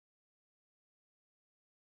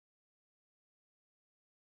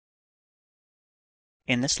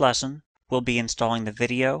In this lesson, we'll be installing the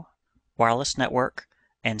video, wireless network,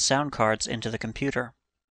 and sound cards into the computer.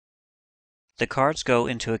 The cards go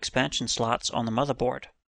into expansion slots on the motherboard.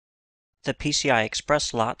 The PCI Express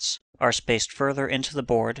slots are spaced further into the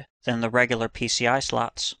board than the regular PCI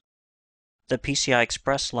slots. The PCI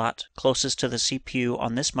Express slot closest to the CPU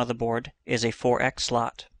on this motherboard is a 4X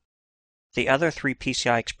slot. The other three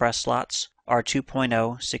PCI Express slots are 2.0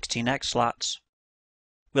 16X slots.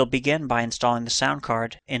 We'll begin by installing the sound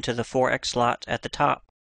card into the 4X slot at the top.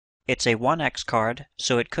 It's a 1X card,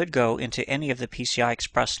 so it could go into any of the PCI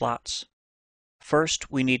Express slots. First,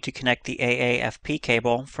 we need to connect the AAFP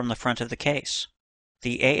cable from the front of the case.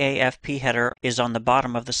 The AAFP header is on the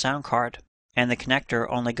bottom of the sound card, and the connector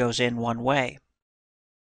only goes in one way.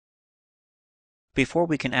 Before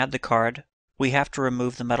we can add the card, we have to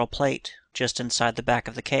remove the metal plate just inside the back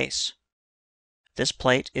of the case. This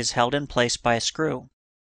plate is held in place by a screw.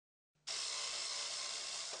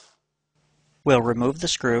 We'll remove the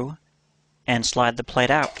screw and slide the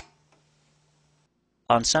plate out.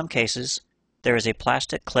 On some cases, there is a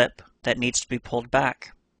plastic clip that needs to be pulled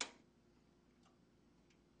back.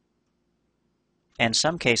 In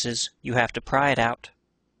some cases, you have to pry it out.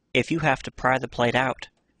 If you have to pry the plate out,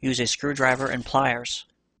 use a screwdriver and pliers,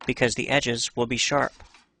 because the edges will be sharp.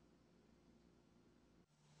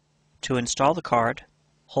 To install the card,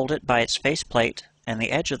 hold it by its faceplate and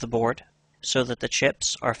the edge of the board so that the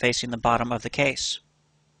chips are facing the bottom of the case.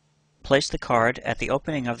 Place the card at the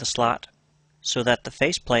opening of the slot so that the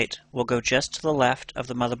faceplate will go just to the left of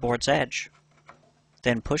the motherboard's edge.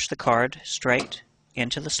 Then push the card straight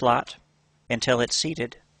into the slot until it's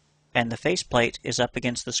seated and the faceplate is up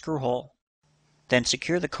against the screw hole. Then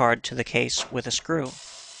secure the card to the case with a screw.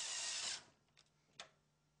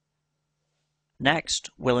 Next,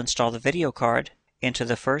 we'll install the video card into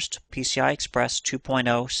the first PCI Express 2.0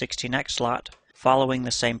 16X slot, following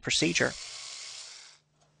the same procedure.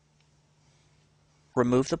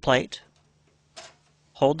 Remove the plate.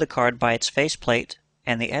 Hold the card by its faceplate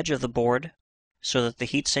and the edge of the board so that the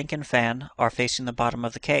heatsink and fan are facing the bottom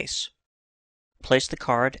of the case. Place the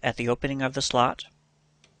card at the opening of the slot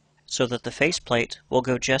so that the faceplate will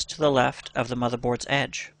go just to the left of the motherboard's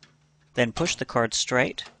edge. Then push the card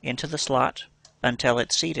straight into the slot until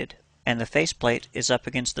it's seated and the faceplate is up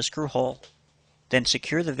against the screw hole. Then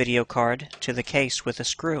secure the video card to the case with a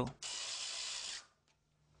screw.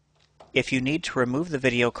 If you need to remove the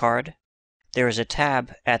video card, there is a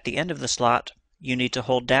tab at the end of the slot you need to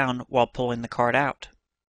hold down while pulling the card out.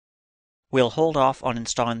 We'll hold off on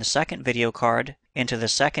installing the second video card into the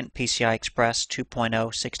second PCI Express 2.0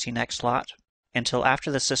 16X slot until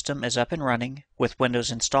after the system is up and running with Windows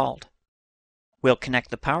installed. We'll connect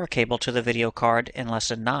the power cable to the video card in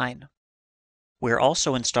Lesson 9. We're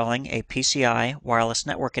also installing a PCI wireless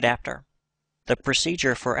network adapter. The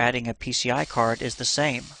procedure for adding a PCI card is the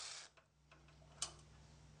same.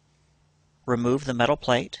 Remove the metal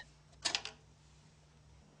plate.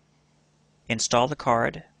 Install the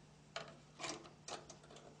card.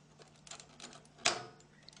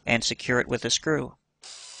 And secure it with a screw.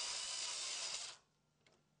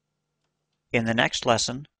 In the next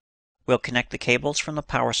lesson, we'll connect the cables from the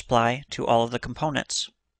power supply to all of the components.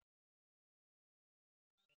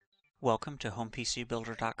 Welcome to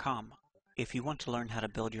HomePCBuilder.com. If you want to learn how to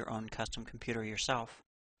build your own custom computer yourself,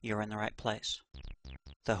 you're in the right place.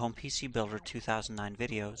 The Home PC Builder 2009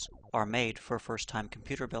 videos are made for first-time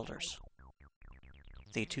computer builders.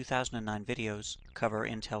 The 2009 videos cover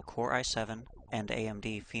Intel Core i7 and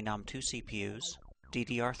AMD Phenom 2 CPUs,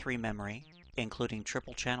 DDR3 memory, including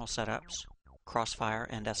triple channel setups, Crossfire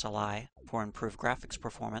and SLI for improved graphics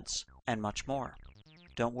performance, and much more.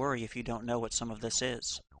 Don't worry if you don't know what some of this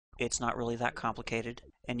is. It's not really that complicated,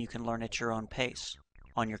 and you can learn at your own pace,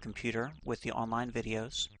 on your computer with the online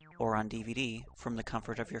videos, or on DVD from the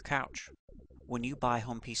comfort of your couch. When you buy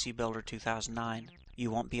Home PC Builder 2009,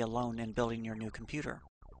 you won't be alone in building your new computer.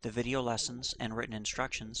 The video lessons and written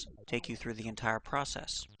instructions take you through the entire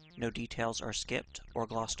process. No details are skipped or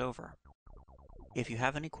glossed over. If you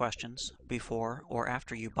have any questions before or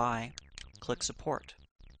after you buy, click Support.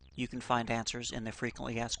 You can find answers in the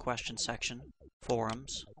Frequently Asked Questions section,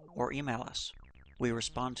 forums, or email us. We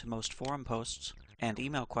respond to most forum posts and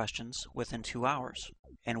email questions within 2 hours,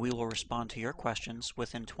 and we will respond to your questions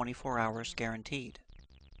within 24 hours guaranteed.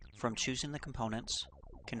 From choosing the components,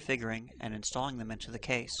 configuring and installing them into the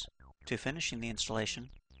case, to finishing the installation,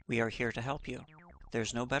 we are here to help you.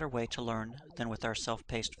 There's no better way to learn than with our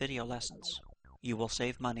self-paced video lessons. You will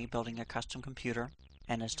save money building a custom computer,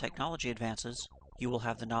 and as technology advances, you will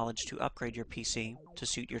have the knowledge to upgrade your PC to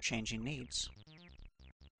suit your changing needs.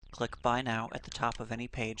 Click Buy Now at the top of any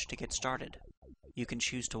page to get started. You can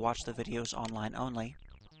choose to watch the videos online only,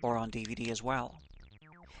 or on DVD as well.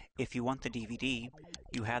 If you want the DVD,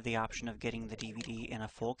 you have the option of getting the DVD in a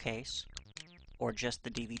full case, or just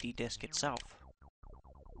the DVD disc itself.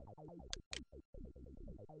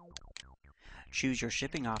 Choose your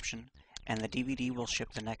shipping option, and the DVD will ship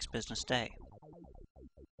the next business day.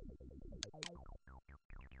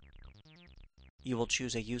 You will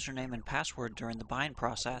choose a username and password during the buying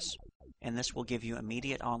process, and this will give you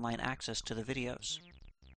immediate online access to the videos.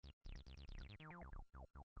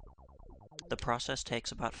 The process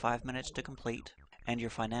takes about 5 minutes to complete, and your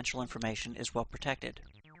financial information is well protected,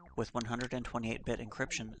 with 128-bit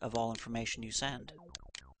encryption of all information you send.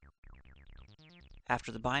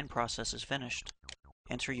 After the buying process is finished,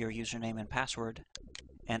 enter your username and password,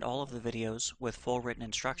 and all of the videos with full written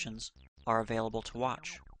instructions are available to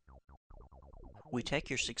watch. We take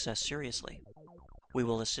your success seriously. We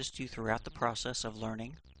will assist you throughout the process of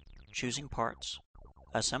learning, choosing parts,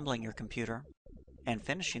 assembling your computer, and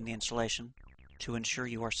finishing the installation to ensure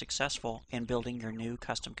you are successful in building your new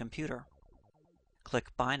custom computer. Click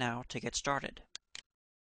Buy Now to get started.